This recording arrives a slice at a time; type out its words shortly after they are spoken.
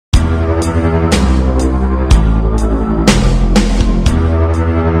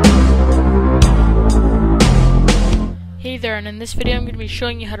this video I'm going to be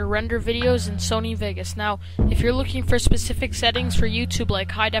showing you how to render videos in Sony Vegas. Now, if you're looking for specific settings for YouTube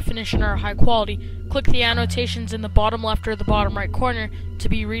like high definition or high quality, click the annotations in the bottom left or the bottom right corner to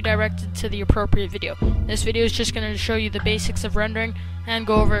be redirected to the appropriate video. This video is just going to show you the basics of rendering and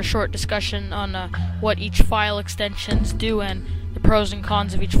go over a short discussion on what each file extensions do and the pros and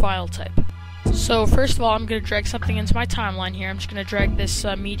cons of each file type. So first of all, I'm going to drag something into my timeline here. I'm just going to drag this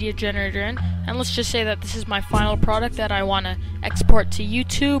media generator in, and let's just say that this is my final product that I want to export to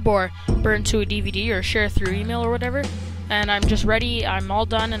YouTube or burn to a DVD or share through email or whatever. And I'm just ready, I'm all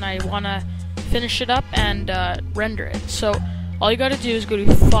done, and I want to finish it up and render it. So all you got to do is go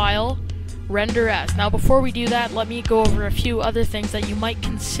to File, Render As. Now before we do that, let me go over a few other things that you might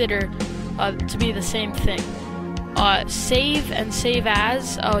consider to be the same thing. Save and save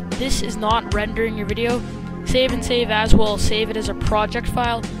as. This is not rendering your video. Save and save as will save it as a project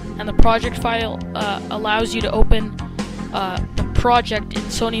file, and the project file allows you to open the project in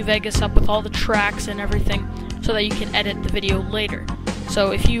Sony Vegas up with all the tracks and everything so that you can edit the video later.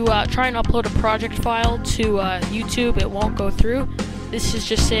 So if you try and upload a project file to YouTube, it won't go through. This is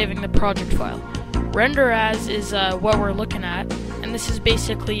just saving the project file. Render as is what we're looking at, and this is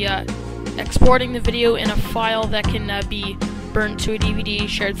basically exporting the video in a file that can be burnt to a DVD,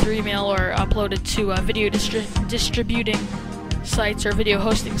 shared through email, or uploaded to video distributing sites or video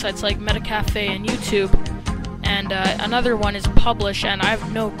hosting sites like Metacafe and YouTube. And another one is publish, and I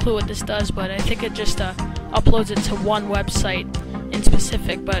have no clue what this does, but I think it just uploads it to one website in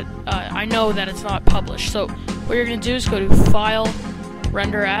specific, but I know that it's not published. So what you're going to do is go to File,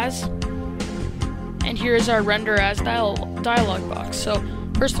 Render As, and here's our Render As dialog box. So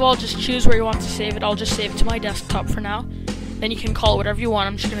first of all, just choose where you want to save it. I'll just save it to my desktop for now. Then you can call it whatever you want.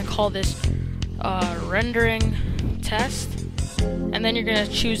 I'm just going to call this rendering test. And then you're going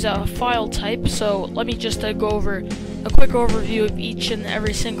to choose a file type. So let me just go over a quick overview of each and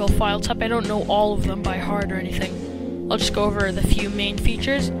every single file type. I don't know all of them by heart or anything. I'll just go over the few main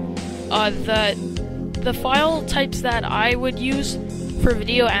features. The file types that I would use for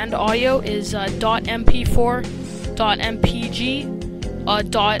video and audio is .mp4, .mpg,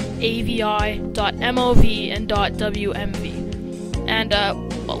 .avi, .mov, and .wmv. And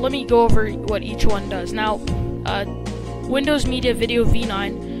let me go over what each one does. Now, Windows Media Video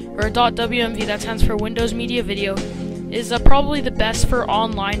v9, or .wmv, that stands for Windows Media Video, is probably the best for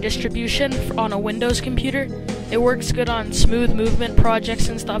online distribution on a Windows computer. It works good on smooth movement projects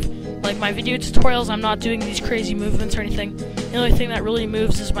and stuff. Like my video tutorials, I'm not doing these crazy movements or anything. The only thing that really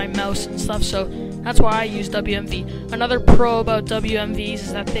moves is my mouse and stuff, so that's why I use WMV. Another pro about WMVs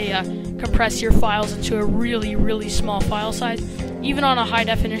is that they compress your files into a really small file size. Even on a high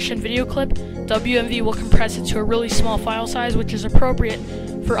definition video clip, WMV will compress it to a really small file size, which is appropriate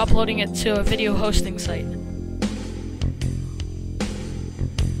for uploading it to a video hosting site.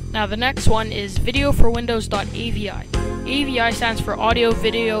 Now the next one is Video for Windows.avi. AVI stands for Audio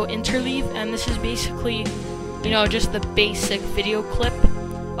Video Interleave, and this is basically, just the basic video clip.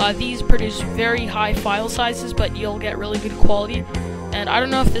 These produce very high file sizes, but you'll get really good quality. And I don't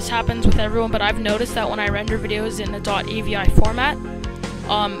know if this happens with everyone, but I've noticed that when I render videos in a .avi format,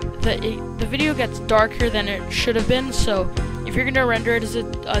 the video gets darker than it should have been. So if you're going to render it as a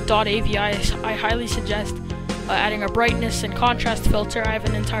 .avi, I highly suggest adding a brightness and contrast filter. I have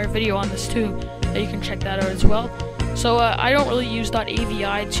an entire video on this too, you can check that out as well. So I don't really use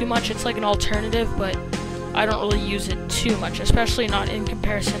 .avi too much. It's like an alternative, but I don't really use it too much, especially not in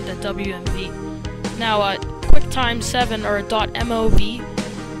comparison to WMV. Now, QuickTime 7 or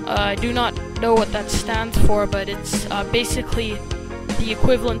 .mov, I do not know what that stands for, but it's basically the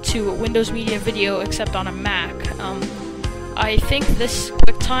equivalent to Windows Media Video except on a Mac. I think this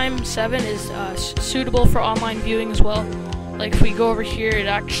QuickTime 7 is suitable for online viewing as well. Like if we go over here, it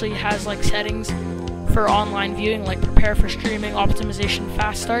actually has like settings for online viewing, like prepare for streaming, optimization,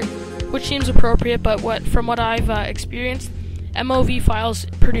 fast start, which seems appropriate, but from what I've experienced, MOV files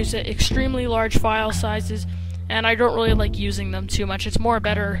produce extremely large file sizes, and I don't really like using them too much. It's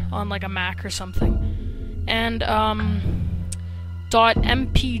better on like a Mac or something. And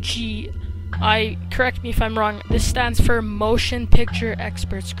 .mpg, correct me if I'm wrong, this stands for Motion Picture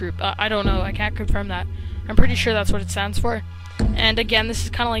Experts Group. I don't know, I can't confirm that. I'm pretty sure that's what it stands for. And again, this is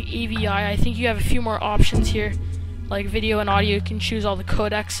kind of like AVI. I think you have a few more options here. Like video and audio, you can choose all the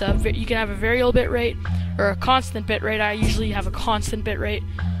codecs. You can have a variable bitrate or a constant bitrate. I usually have a constant bitrate.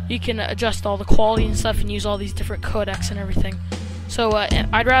 You can adjust all the quality and stuff and use all these different codecs and everything. So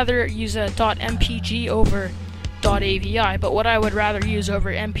I'd rather use a .mpg over .avi, but what I would rather use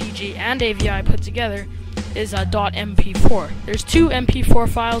over MPG and AVI put together is a .mp4. There's two MP4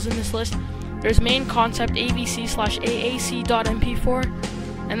 files in this list. There's main concept avc/aac.mp4,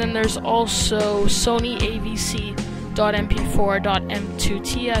 and then there's also Sony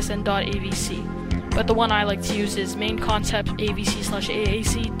avc.mp4.m2ts and .avc. But the one I like to use is main concept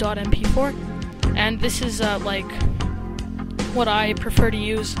avc/aac.mp4, and this is like what I prefer to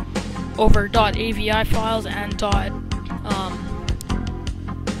use over .avi files and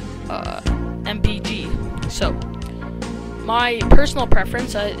 .mpg. So my personal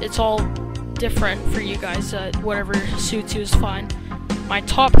preference, it's all different for you guys, whatever suits you is fine. My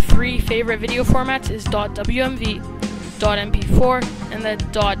top 3 favorite video formats is .wmv, .mp4, and then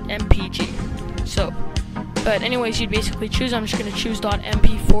 .mpg. So, but anyways, you'd basically choose, I'm just going to choose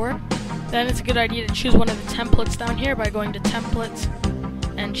 .mp4. Then it's a good idea to choose one of the templates down here by going to templates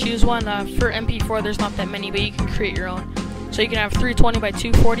and choose one. For MP4 there's not that many, but you can create your own. So you can have 320 by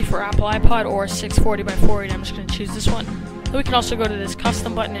 240 for Apple iPod or 640 by 480. I'm just going to choose this one. Then we can also go to this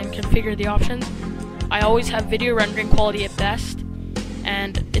custom button and configure the options. I always have video rendering quality at best,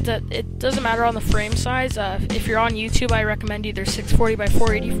 and it doesn't matter on the frame size. If you're on YouTube, I recommend either 640 by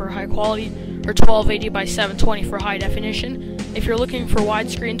 480 for high quality or 1280 by 720 for high definition. If you're looking for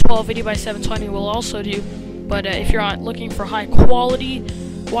widescreen, 1280 by 720 will also do, but if you're looking for high quality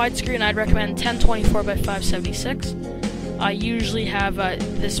widescreen, I'd recommend 1024 by 576. I usually have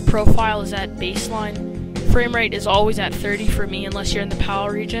this profile is at baseline. Frame rate is always at 30 for me, unless you're in the PAL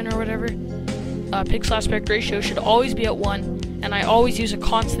region or whatever. Pixel aspect ratio should always be at 1, and I always use a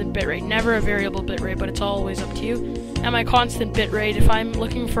constant bitrate, never a variable bitrate, but it's always up to you. And my constant bitrate, if I'm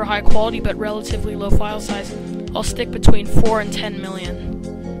looking for high quality but relatively low file size, I'll stick between 4 and 10 million.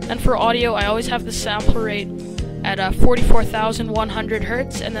 And for audio, I always have the sample rate at 44,100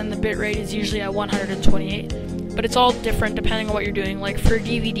 Hz, and then the bitrate is usually at 128. But it's all different depending on what you're doing. Like for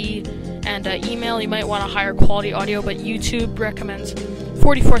DVD and email, you might want a higher quality audio, but YouTube recommends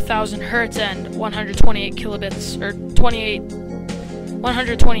 44,000 Hz and 128 kilobits, or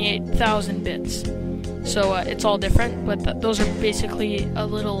 128,000 bits. So it's all different, but those are basically a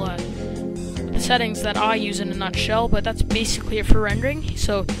little the settings that I use in a nutshell. But that's basically it for rendering.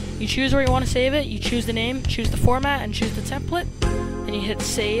 So you choose where you want to save it, you choose the name, choose the format, and choose the template, and you hit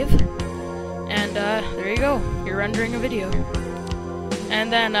save. And there you go, you're rendering a video.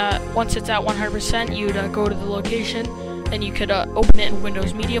 And then once it's at 100%, you'd go to the location, and you could open it in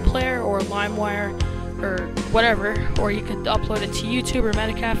Windows Media Player or LimeWire or whatever, or you could upload it to YouTube or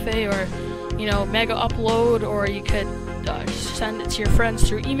Metacafe or, you know, Mega Upload, or you could send it to your friends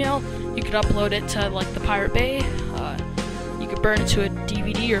through email. You could upload it to like the Pirate Bay. You could burn it to a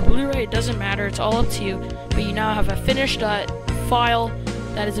DVD or Blu-ray. It doesn't matter. It's all up to you. But you now have a finished file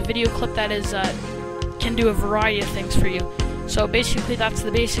that is a video clip that is can do a variety of things for you. So basically, that's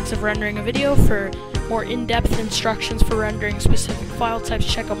the basics of rendering a video. For more in-depth instructions for rendering specific file types,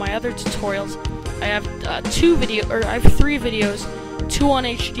 check out my other tutorials. I have 3 videos, 2 on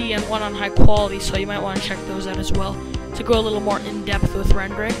HD and 1 on high quality, so you might want to check those out as well to go a little more in-depth with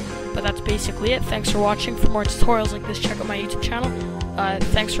rendering. But that's basically it. Thanks for watching. For more tutorials like this, check out my YouTube channel.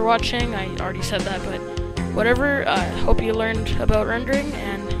 Thanks for watching. I already said that, but whatever. Hope you learned about rendering,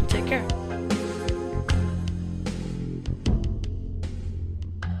 and take care.